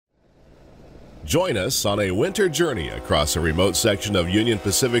Join us on a winter journey across a remote section of Union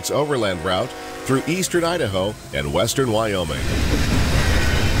Pacific's overland route through eastern Idaho and western Wyoming.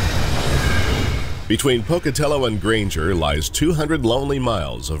 Between Pocatello and Granger lies 200 lonely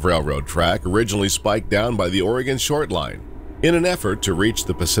miles of railroad track originally spiked down by the Oregon Short Line in an effort to reach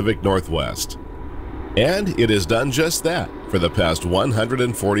the Pacific Northwest. And it has done just that for the past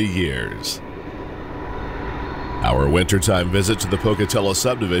 140 years. Our wintertime visit to the Pocatello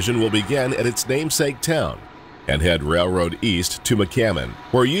subdivision will begin at its namesake town and head railroad east to McCammon,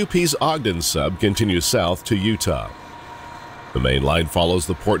 where UP's Ogden sub continues south to Utah. The main line follows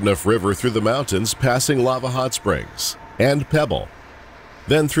the Portneuf River through the mountains, passing Lava Hot Springs and Pebble,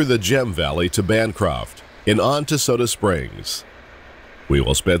 then through the Gem Valley to Bancroft and on to Soda Springs. We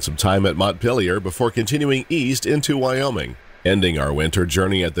will spend some time at Montpelier before continuing east into Wyoming, ending our winter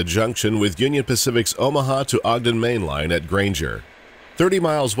journey at the junction with Union Pacific's Omaha to Ogden main line at Granger, 30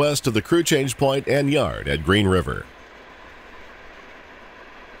 miles west of the crew change point and yard at Green River.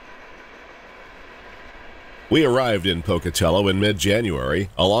 We arrived in Pocatello in mid-January,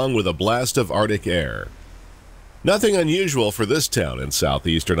 along with a blast of Arctic air. Nothing unusual for this town in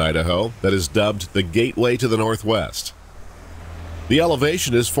southeastern Idaho that is dubbed the Gateway to the Northwest. The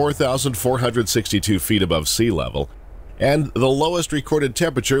elevation is 4,462 feet above sea level, and the lowest recorded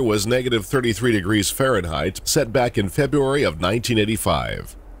temperature was negative 33 degrees Fahrenheit, set back in February of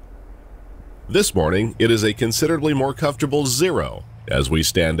 1985. This morning, it is a considerably more comfortable 0 as we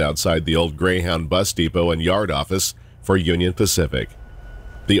stand outside the old Greyhound bus depot and yard office for Union Pacific.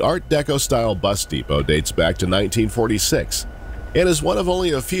 The Art Deco-style bus depot dates back to 1946 and is one of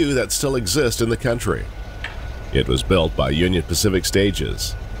only a few that still exist in the country. It was built by Union Pacific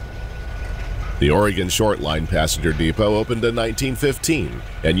Stages. The Oregon Short Line Passenger Depot opened in 1915,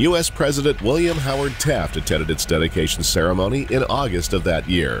 and U.S. President William Howard Taft attended its dedication ceremony in August of that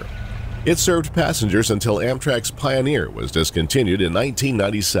year. It served passengers until Amtrak's Pioneer was discontinued in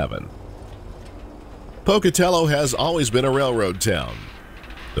 1997. Pocatello has always been a railroad town.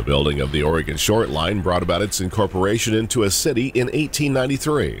 The building of the Oregon Short Line brought about its incorporation into a city in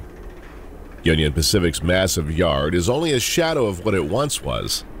 1893. Union Pacific's massive yard is only a shadow of what it once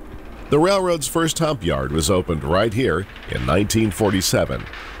was. The railroad's first hump yard was opened right here in 1947,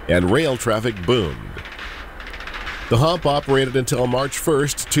 and rail traffic boomed. The hump operated until March 1,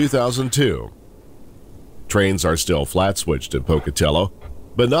 2002. Trains are still flat-switched in Pocatello,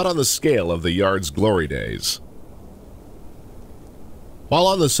 but not on the scale of the yard's glory days. While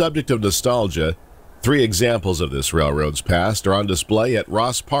on the subject of nostalgia, 3 examples of this railroad's past are on display at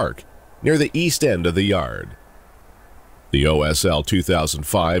Ross Park, near the east end of the yard. The OSL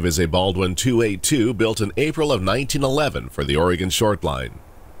 2005 is a Baldwin 282 built in April of 1911 for the Oregon Short Line.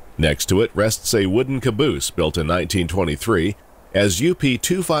 Next to it rests a wooden caboose built in 1923 as UP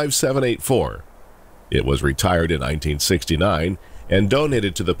 25784. It was retired in 1969 and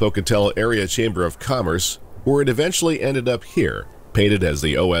donated to the Pocatello Area Chamber of Commerce, where it eventually ended up here, painted as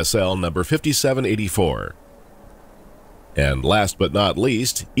the OSL number 5784. And last but not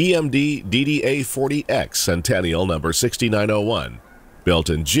least, EMD DDA-40X Centennial number 6901, built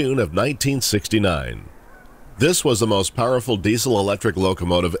in June of 1969. This was the most powerful diesel-electric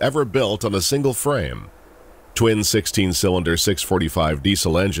locomotive ever built on a single frame. Twin 16-cylinder 645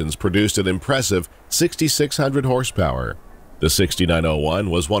 diesel engines produced an impressive 6,600 horsepower. The 6901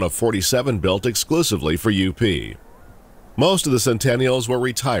 was one of 47 built exclusively for UP. Most of the Centennials were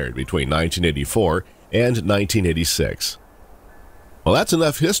retired between 1984 and 1986. Well, that's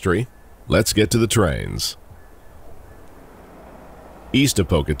enough history. Let's get to the trains. East of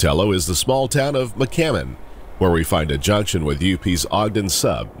Pocatello is the small town of McCammon, where we find a junction with UP's Ogden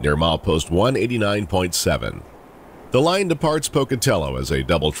sub near milepost 189.7. The line departs Pocatello as a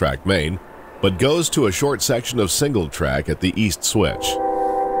double-track main, but goes to a short section of single track at the east switch.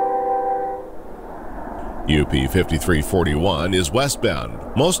 UP 5341 is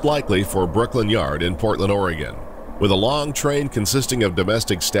westbound, most likely for Brooklyn Yard in Portland, Oregon, with a long train consisting of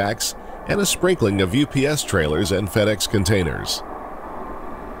domestic stacks and a sprinkling of UPS trailers and FedEx containers.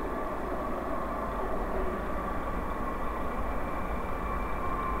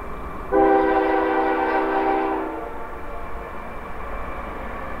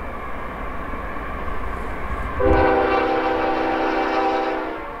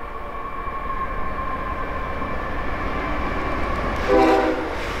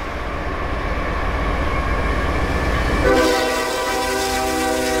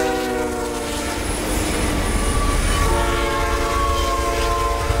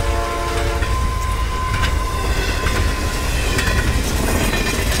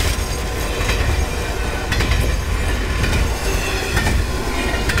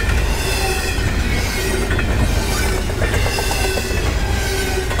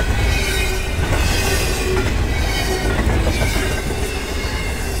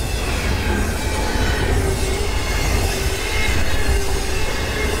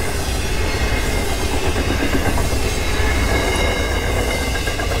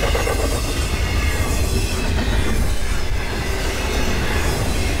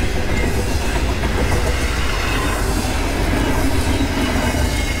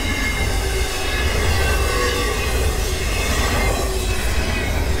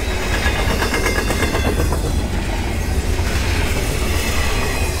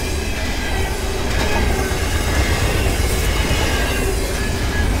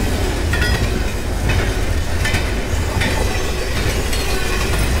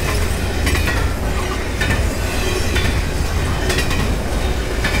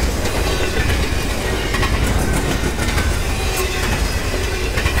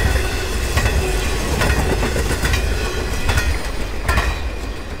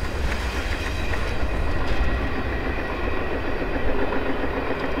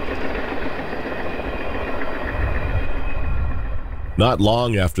 Not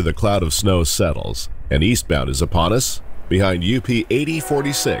long after the cloud of snow settles, and eastbound is upon us, behind UP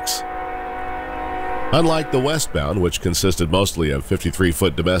 8046. Unlike the westbound, which consisted mostly of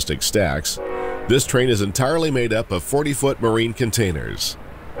 53-foot domestic stacks, this train is entirely made up of 40-foot marine containers.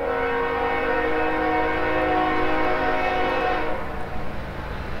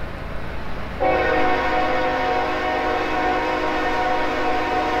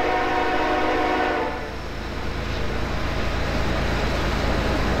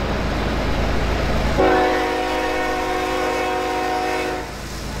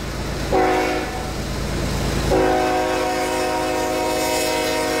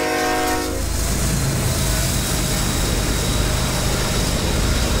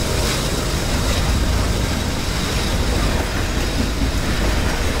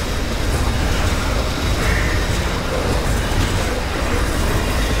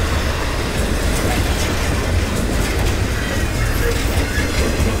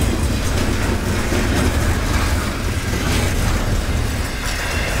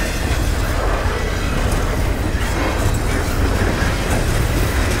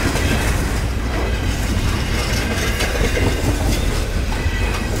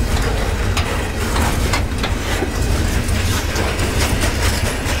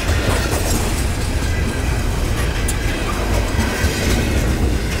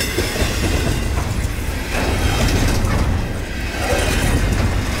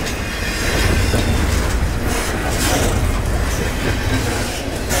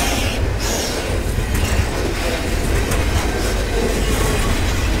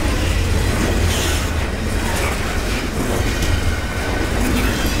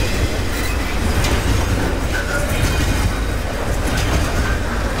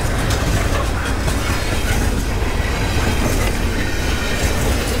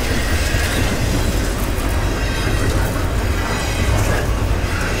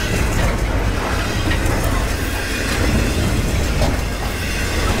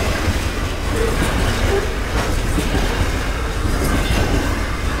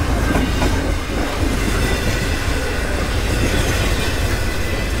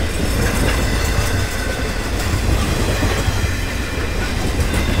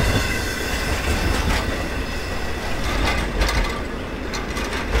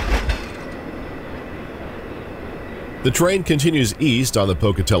 The train continues east on the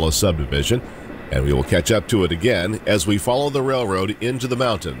Pocatello subdivision, and we will catch up to it again as we follow the railroad into the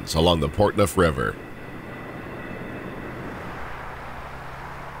mountains along the Portneuf River.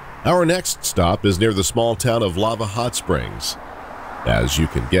 Our next stop is near the small town of Lava Hot Springs. As you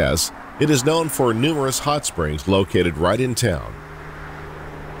can guess, it is known for numerous hot springs located right in town.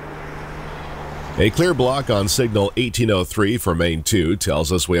 A clear block on signal 1803 for Main 2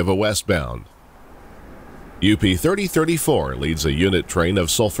 tells us we have a westbound. UP 3034 leads a unit train of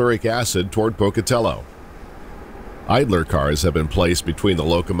sulfuric acid toward Pocatello. Idler cars have been placed between the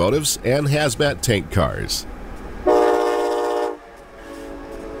locomotives and hazmat tank cars.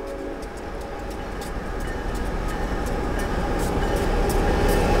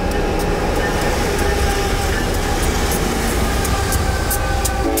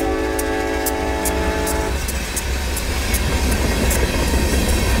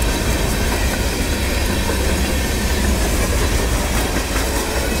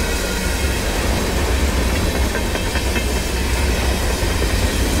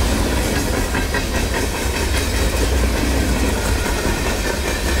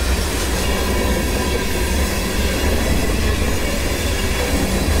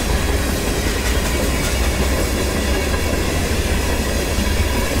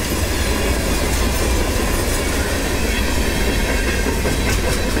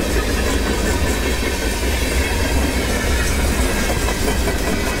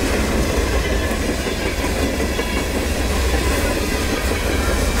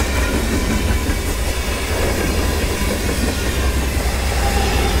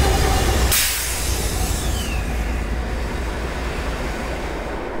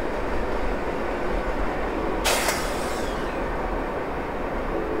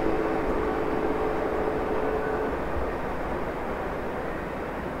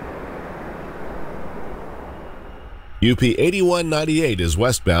 UP 8198 is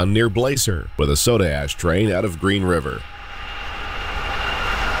westbound near Blaser with a soda ash train out of Green River.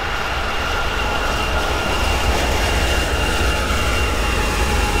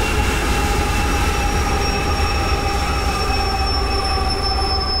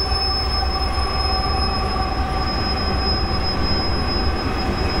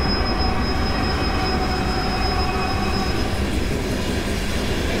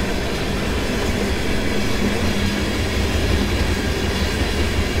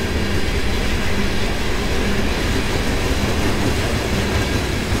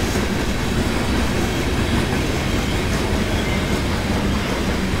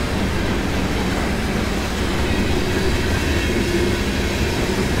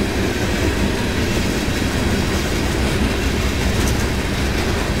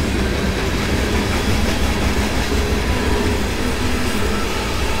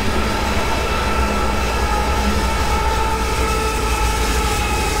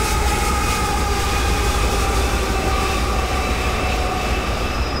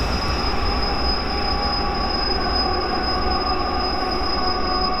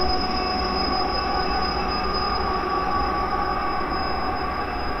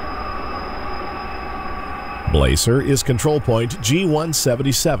 Blaser is control point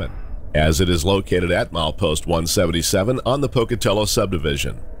G177, as it is located at milepost 177 on the Pocatello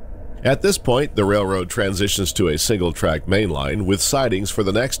subdivision. At this point, the railroad transitions to a single-track main line with sidings for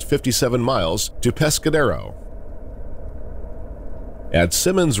the next 57 miles to Pescadero. At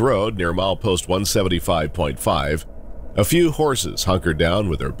Simmons Road near milepost 175.5, a few horses hunker down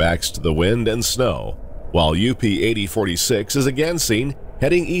with their backs to the wind and snow, while UP 8046 is again seen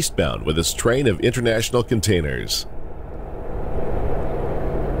heading eastbound with its train of international containers.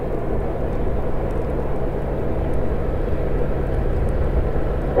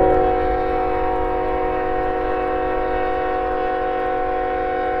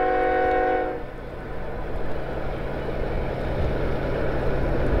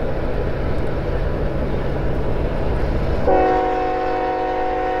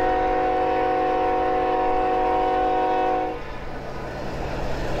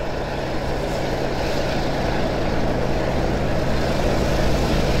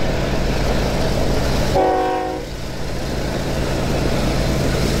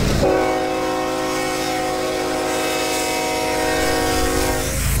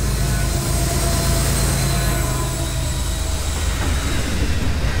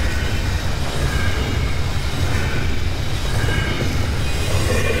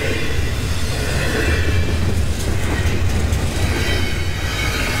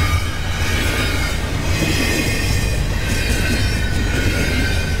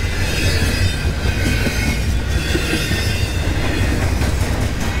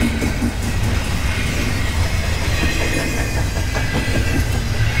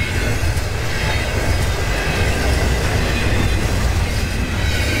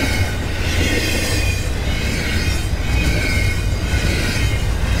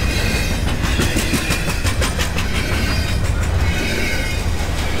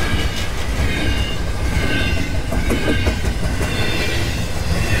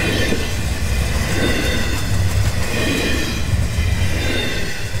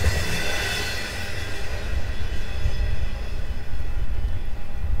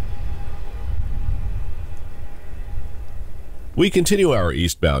 We continue our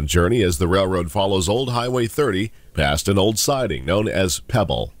eastbound journey as the railroad follows Old Highway 30 past an old siding known as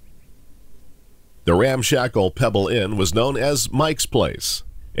Pebble. The ramshackle Pebble Inn was known as Mike's Place,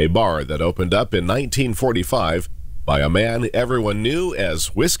 a bar that opened up in 1945 by a man everyone knew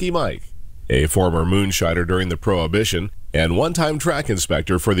as Whiskey Mike, a former moonshiner during the Prohibition and one-time track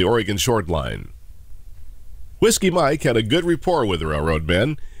inspector for the Oregon Short Line. Whiskey Mike had a good rapport with railroad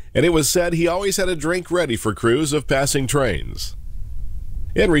men, and it was said he always had a drink ready for crews of passing trains.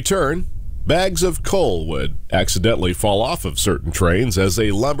 In return, bags of coal would accidentally fall off of certain trains as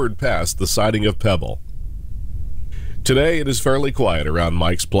they lumbered past the siding of Pebble. Today it is fairly quiet around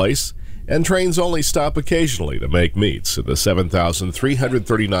Mike's Place, and trains only stop occasionally to make meets at the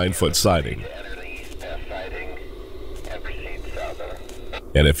 7,339-foot siding.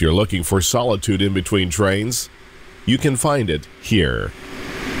 And if you're looking for solitude in between trains, you can find it here.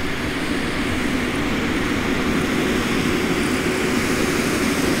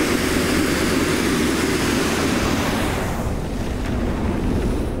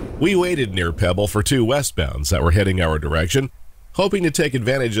 We waited near Pebble for two westbounds that were heading our direction, hoping to take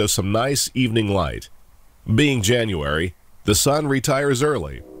advantage of some nice evening light. Being January, the sun retires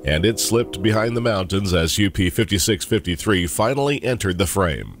early, and it slipped behind the mountains as UP 5653 finally entered the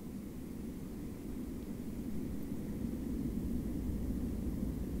frame.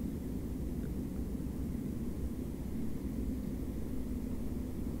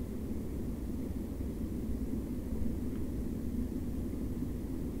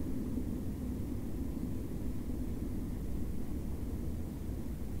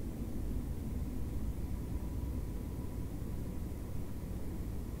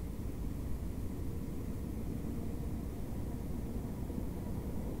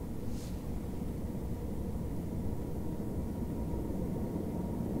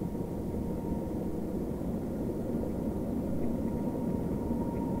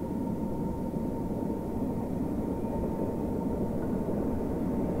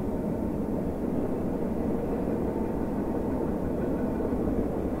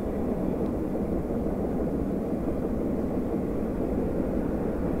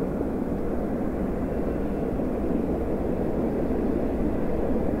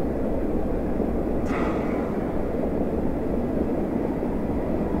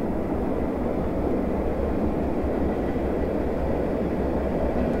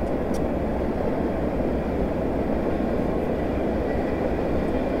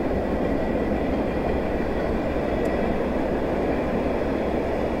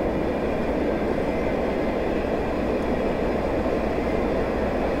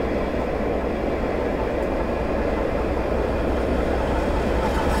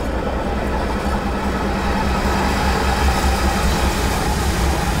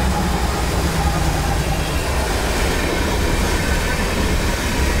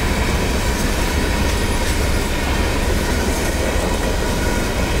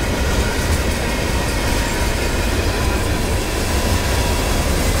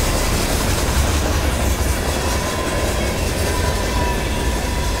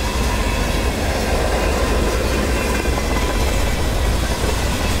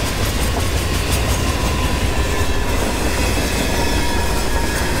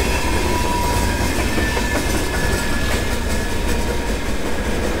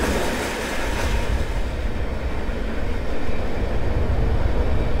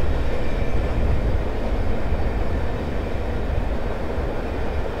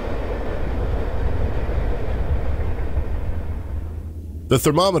 The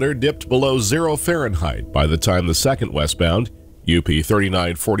thermometer dipped below 0 Fahrenheit by the time the second westbound, UP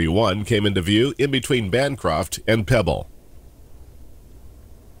 3941, came into view in between Bancroft and Pebble.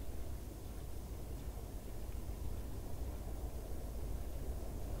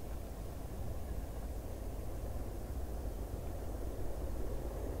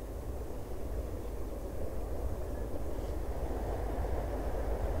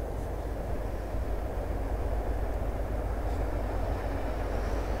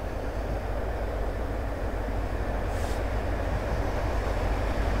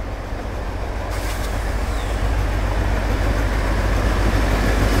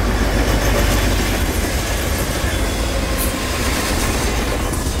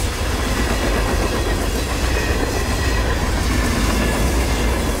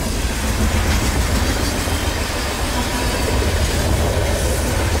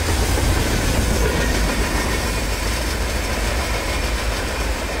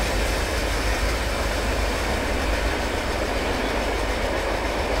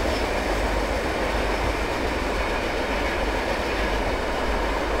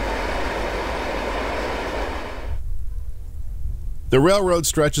 The railroad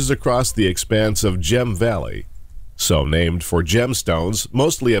stretches across the expanse of Gem Valley, so named for gemstones,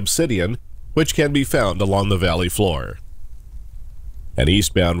 mostly obsidian, which can be found along the valley floor. An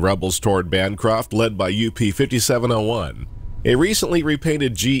eastbound rumbles toward Bancroft led by UP 5701, a recently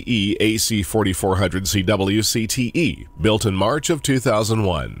repainted GE AC 4400 CW CTE built in March of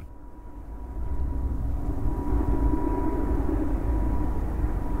 2001.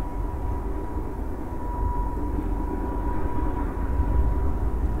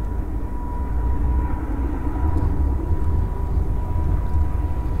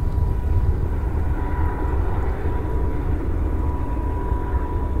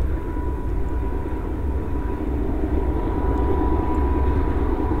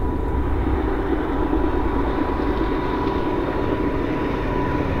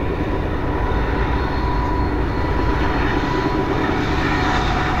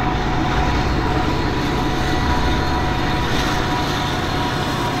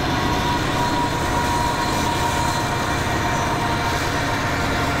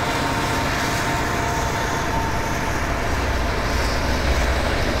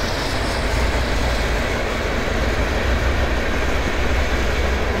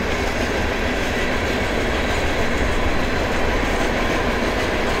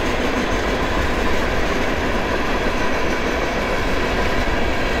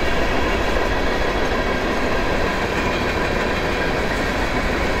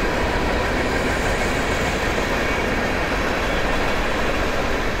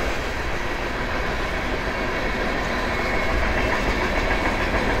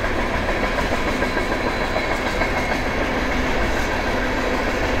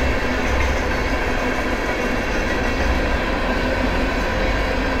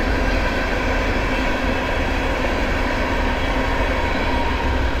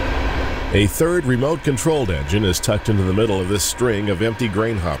 A third remote-controlled engine is tucked into the middle of this string of empty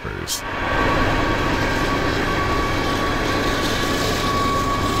grain hoppers.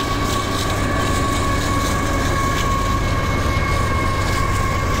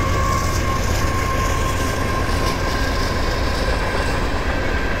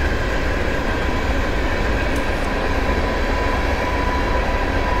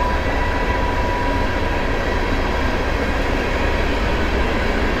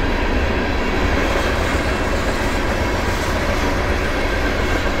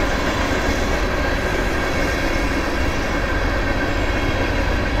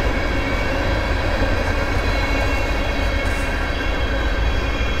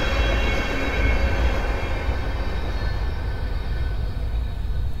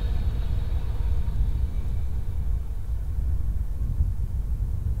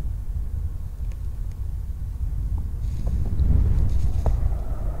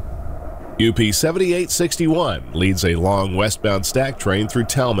 UP 7861 leads a long westbound stack train through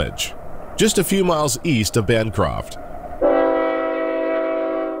Talmage, just a few miles east of Bancroft.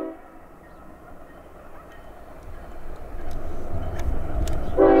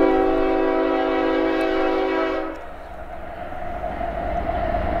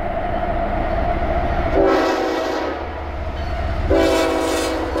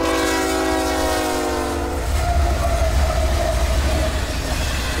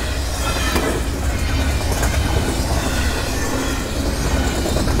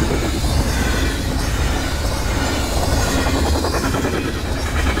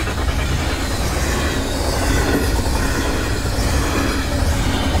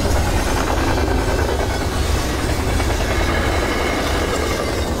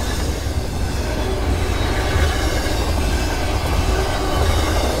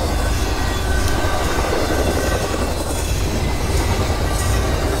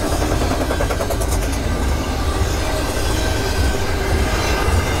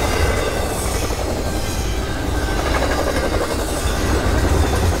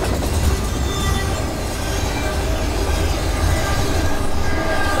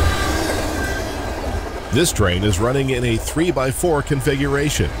 This train is running in a 3x4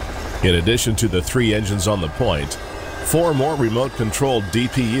 configuration. In addition to the 3 engines on the point, 4 more remote-controlled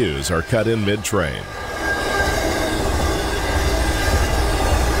DPUs are cut in mid-train.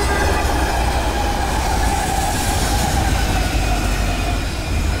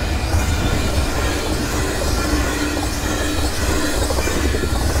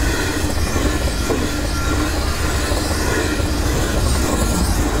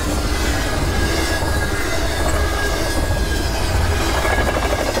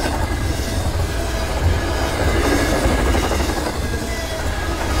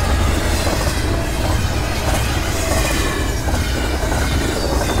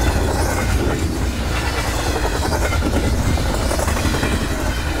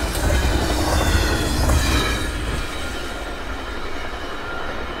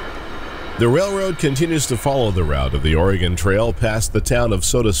 The railroad continues to follow the route of the Oregon Trail past the town of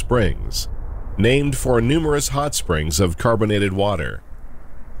Soda Springs, named for numerous hot springs of carbonated water.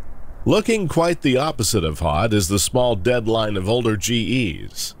 Looking quite the opposite of hot is the small dead line of older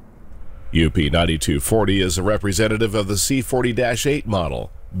GEs. UP 9240 is a representative of the C40-8 model,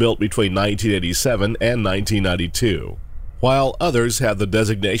 built between 1987 and 1992, while others have the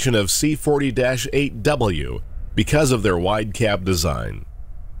designation of C40-8W because of their wide cab design.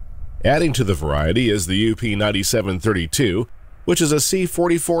 Adding to the variety is the UP 9732, which is a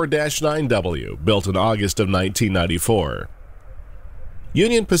C44-9W built in August of 1994.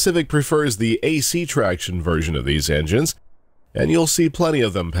 Union Pacific prefers the AC traction version of these engines, and you'll see plenty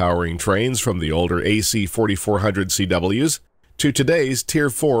of them powering trains from the older AC 4400 CWs to today's Tier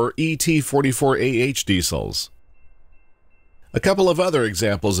 4 ET44AH diesels. A couple of other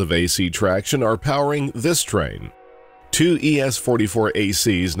examples of AC traction are powering this train. 2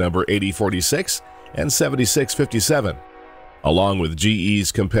 ES44ACs number 8046 and 7657, along with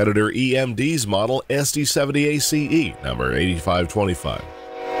GE's competitor EMD's model SD70ACE number 8525.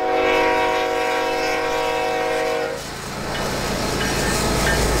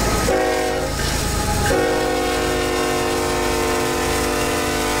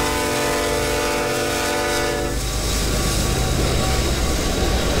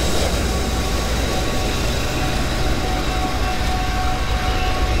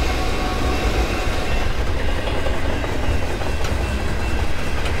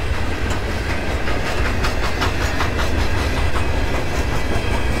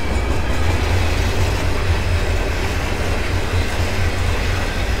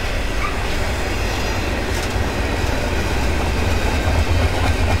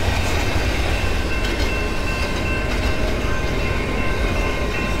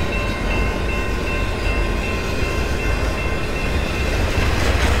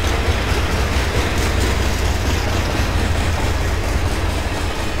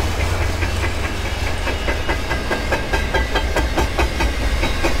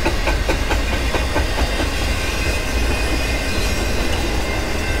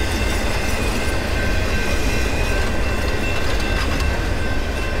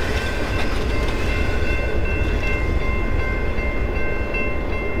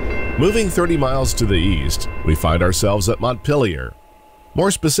 Moving 30 miles to the east, we find ourselves at Montpelier,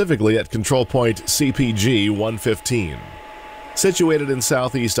 more specifically at control point CPG 115. Situated in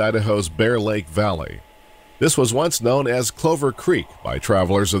southeast Idaho's Bear Lake Valley, this was once known as Clover Creek by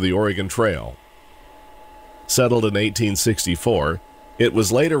travelers of the Oregon Trail. Settled in 1864, it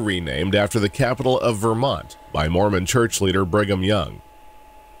was later renamed after the capital of Vermont by Mormon church leader Brigham Young.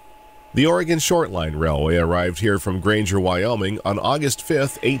 The Oregon Short Line Railway arrived here from Granger, Wyoming on August 5,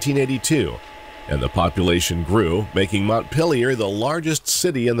 1882, and the population grew, making Montpelier the largest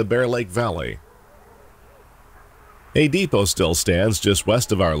city in the Bear Lake Valley. A depot still stands just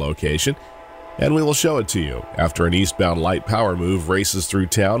west of our location, and we will show it to you after an eastbound light power move races through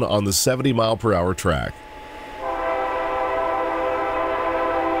town on the 70-mile-per-hour track.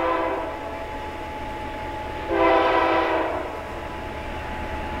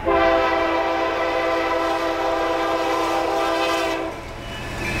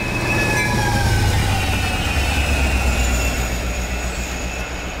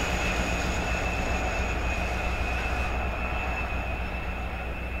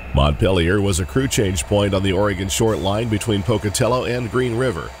 Montpelier was a crew change point on the Oregon Short Line between Pocatello and Green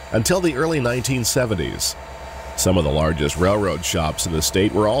River until the early 1970s. Some of the largest railroad shops in the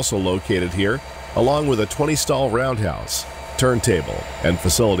state were also located here, along with a 20-stall roundhouse, turntable, and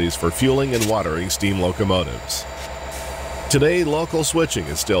facilities for fueling and watering steam locomotives. Today, local switching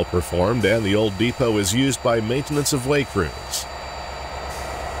is still performed, and the old depot is used by maintenance of way crews.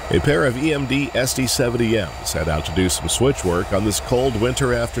 A pair of EMD SD70Ms head out to do some switch work on this cold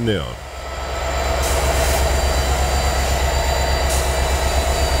winter afternoon.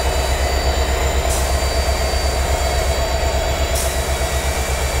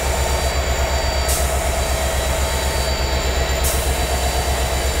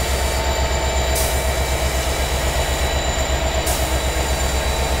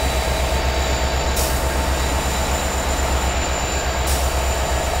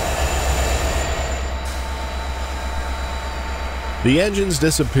 The engines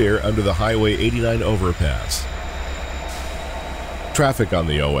disappear under the Highway 89 overpass. Traffic on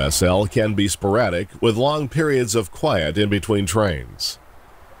the OSL can be sporadic, with long periods of quiet in between trains.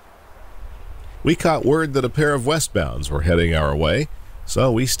 We caught word that a pair of westbounds were heading our way,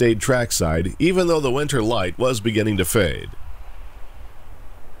 so we stayed trackside even though the winter light was beginning to fade.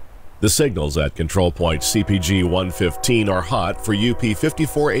 The signals at control point CPG 115 are hot for UP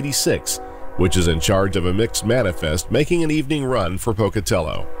 5486, which is in charge of a mixed manifest making an evening run for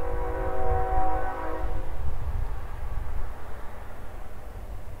Pocatello.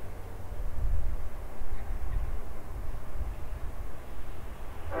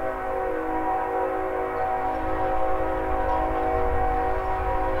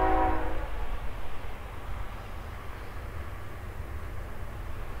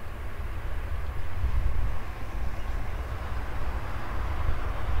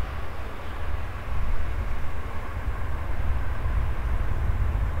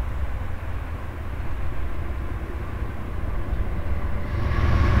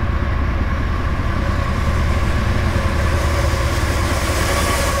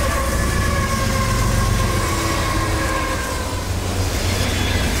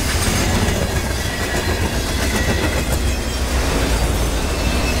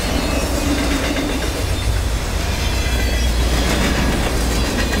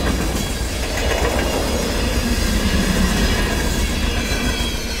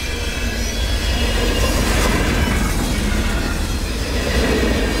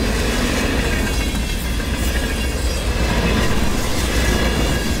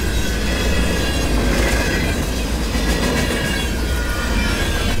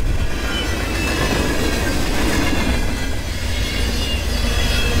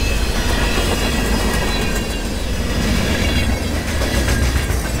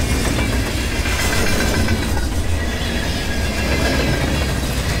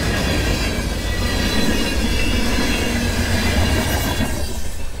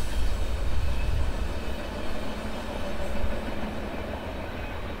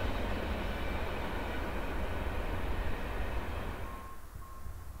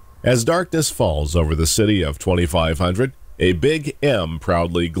 As darkness falls over the city of 2500, a big M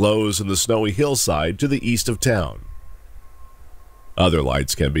proudly glows in the snowy hillside to the east of town. Other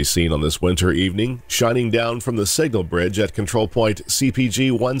lights can be seen on this winter evening, shining down from the signal bridge at control point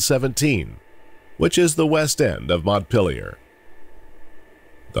CPG 117, which is the west end of Montpelier.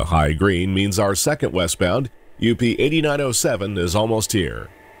 The high green means our second westbound, UP 8907, is almost here.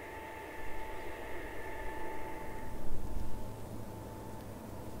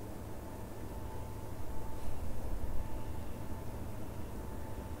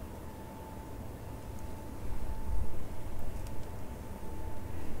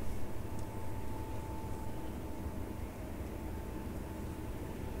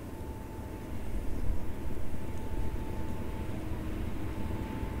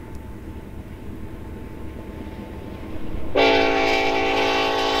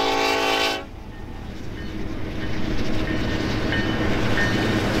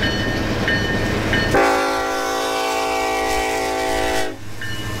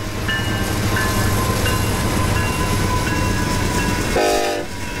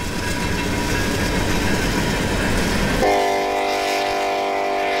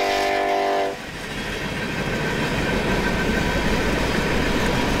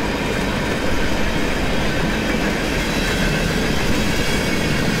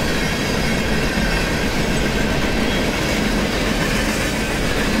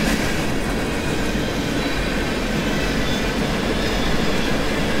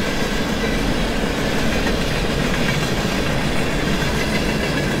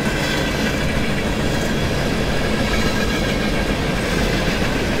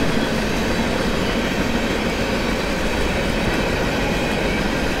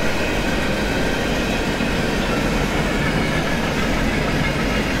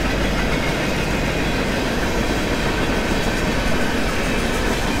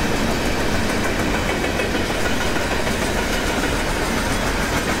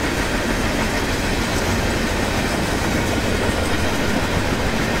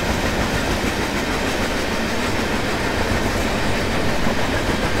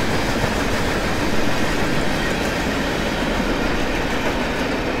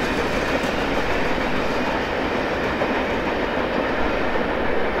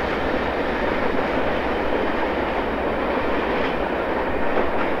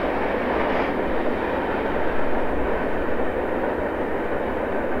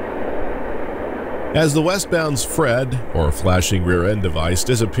 As the westbound's Fred, or flashing rear-end device,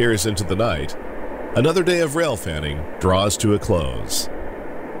 disappears into the night, Another day of rail fanning draws to a close.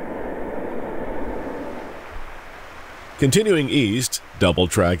 Continuing east, double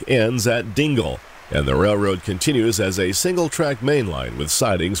track ends at Dingle, and the railroad continues as a single-track main line with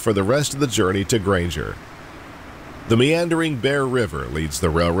sidings for the rest of the journey to Granger. The meandering Bear River leads the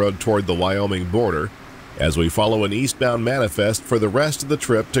railroad toward the Wyoming border as we follow an eastbound manifest for the rest of the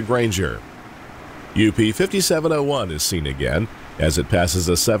trip to Granger. UP 5701 is seen again as it passes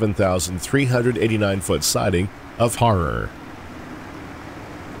a 7,389-foot siding of Harer.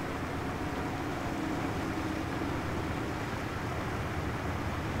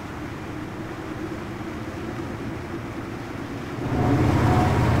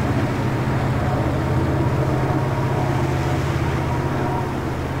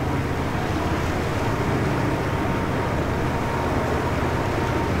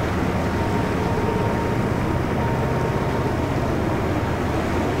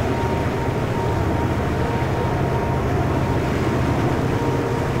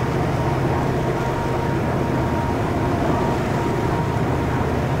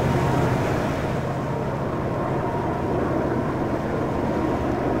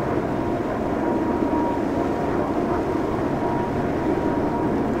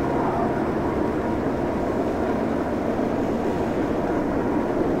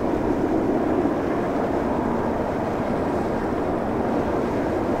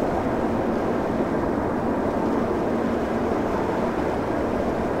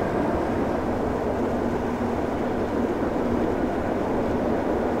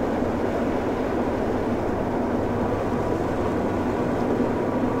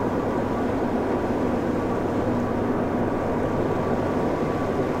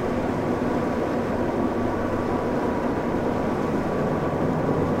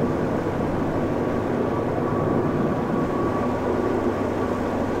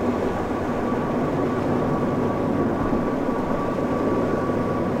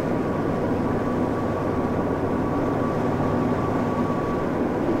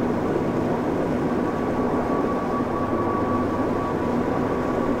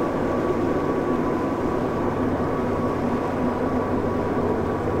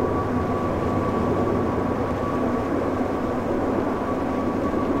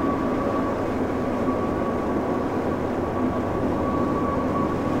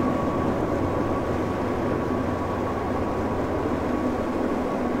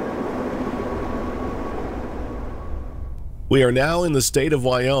 We are now in the state of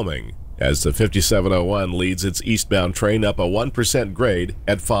Wyoming as the 5701 leads its eastbound train up a 1% grade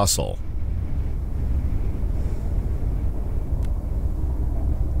at Fossil.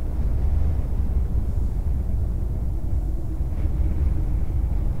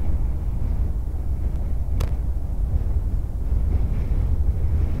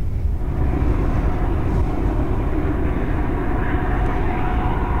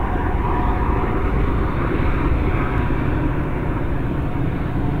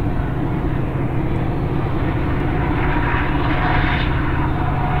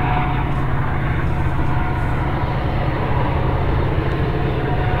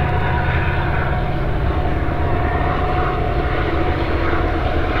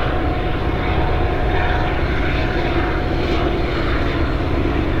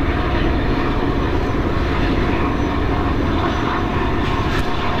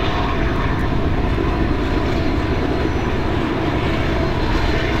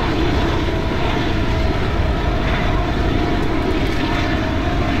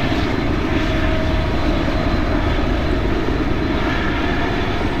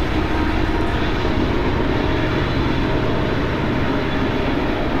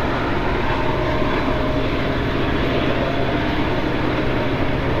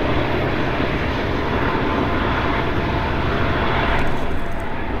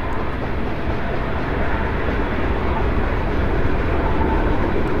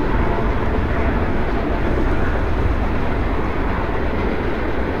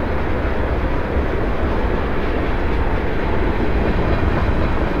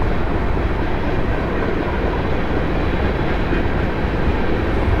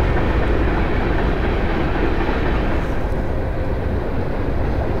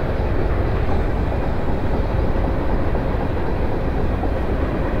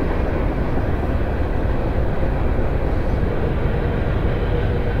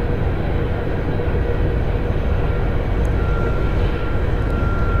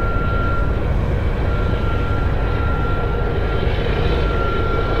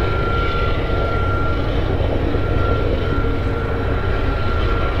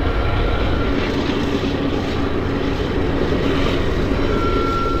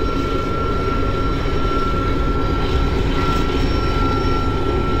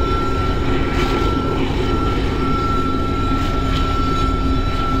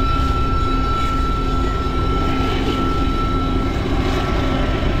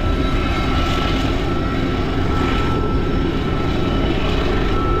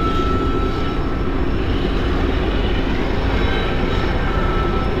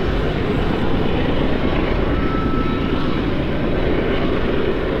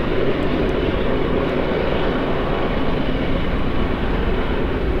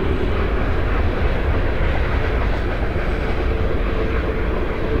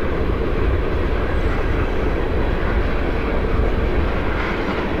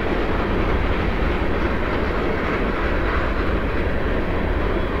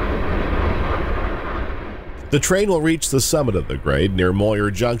 The train will reach the summit of the grade near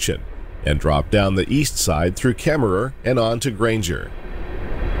Moyer Junction and drop down the east side through Harer and on to Granger.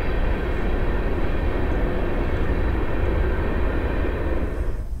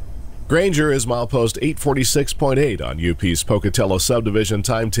 Granger is milepost 846.8 on UP's Pocatello subdivision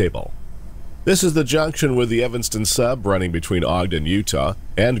timetable. This is the junction with the Evanston sub running between Ogden, Utah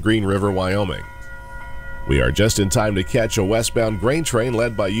and Green River, Wyoming. We are just in time to catch a westbound grain train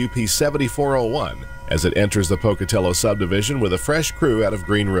led by UP 7401 as it enters the Pocatello subdivision with a fresh crew out of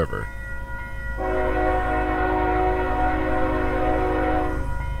Green River.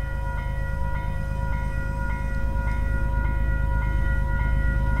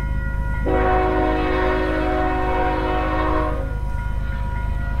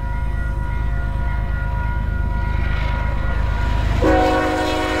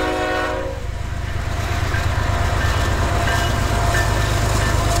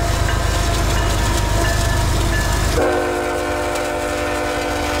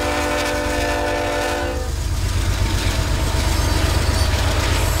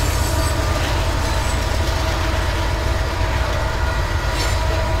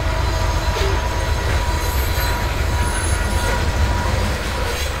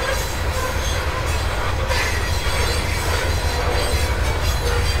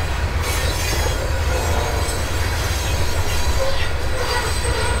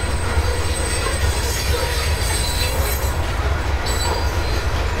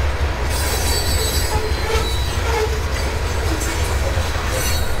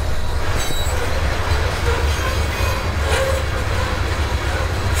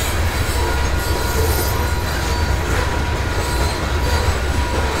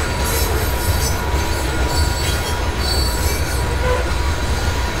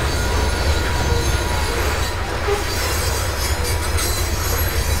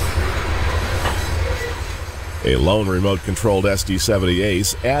 A lone remote-controlled SD-70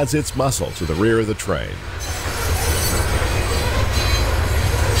 Ace adds its muscle to the rear of the train.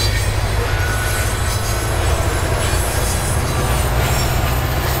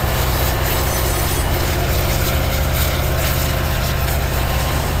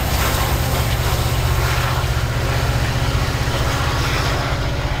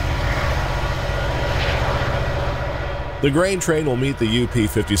 The grain train will meet the UP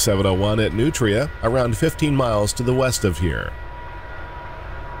 5701 at Nutria, around 15 miles to the west of here.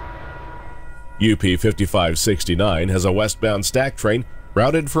 UP 5569 has a westbound stack train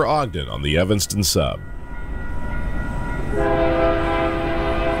routed for Ogden on the Evanston sub.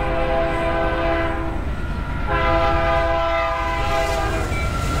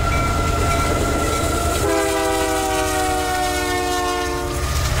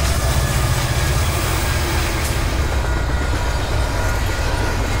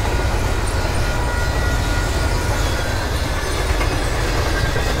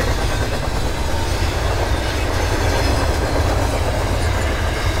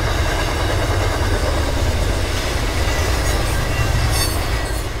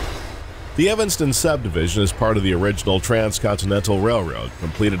 The Evanston subdivision is part of the original Transcontinental Railroad,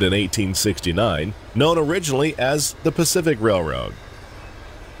 completed in 1869, known originally as the Pacific Railroad.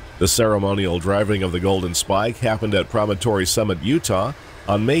 The ceremonial driving of the Golden Spike happened at Promontory Summit, Utah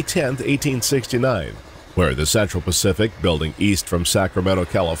on May 10, 1869, where the Central Pacific, building east from Sacramento,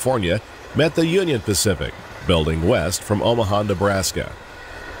 California, met the Union Pacific, building west from Omaha, Nebraska.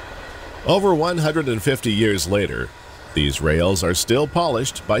 Over 150 years later, these rails are still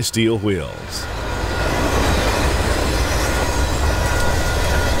polished by steel wheels.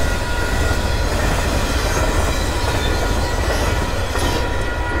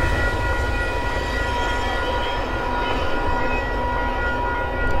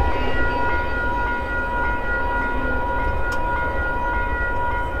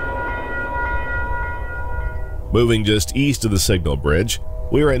 Moving just east of the signal bridge,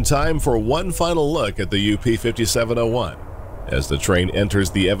 we are in time for one final look at the UP 5701 as the train enters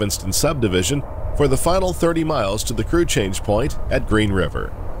the Evanston subdivision for the final 30 miles to the crew change point at Green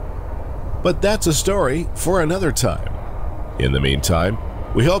River. But that's a story for another time. In the meantime,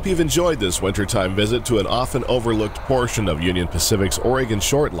 we hope you've enjoyed this wintertime visit to an often overlooked portion of Union Pacific's Oregon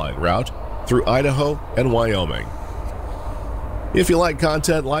Short Line route through Idaho and Wyoming. If you like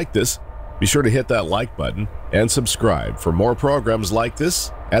content like this, be sure to hit that like button and subscribe for more programs like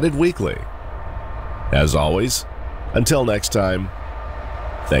this added weekly. As always, until next time,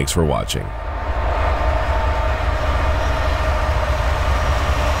 thanks for watching.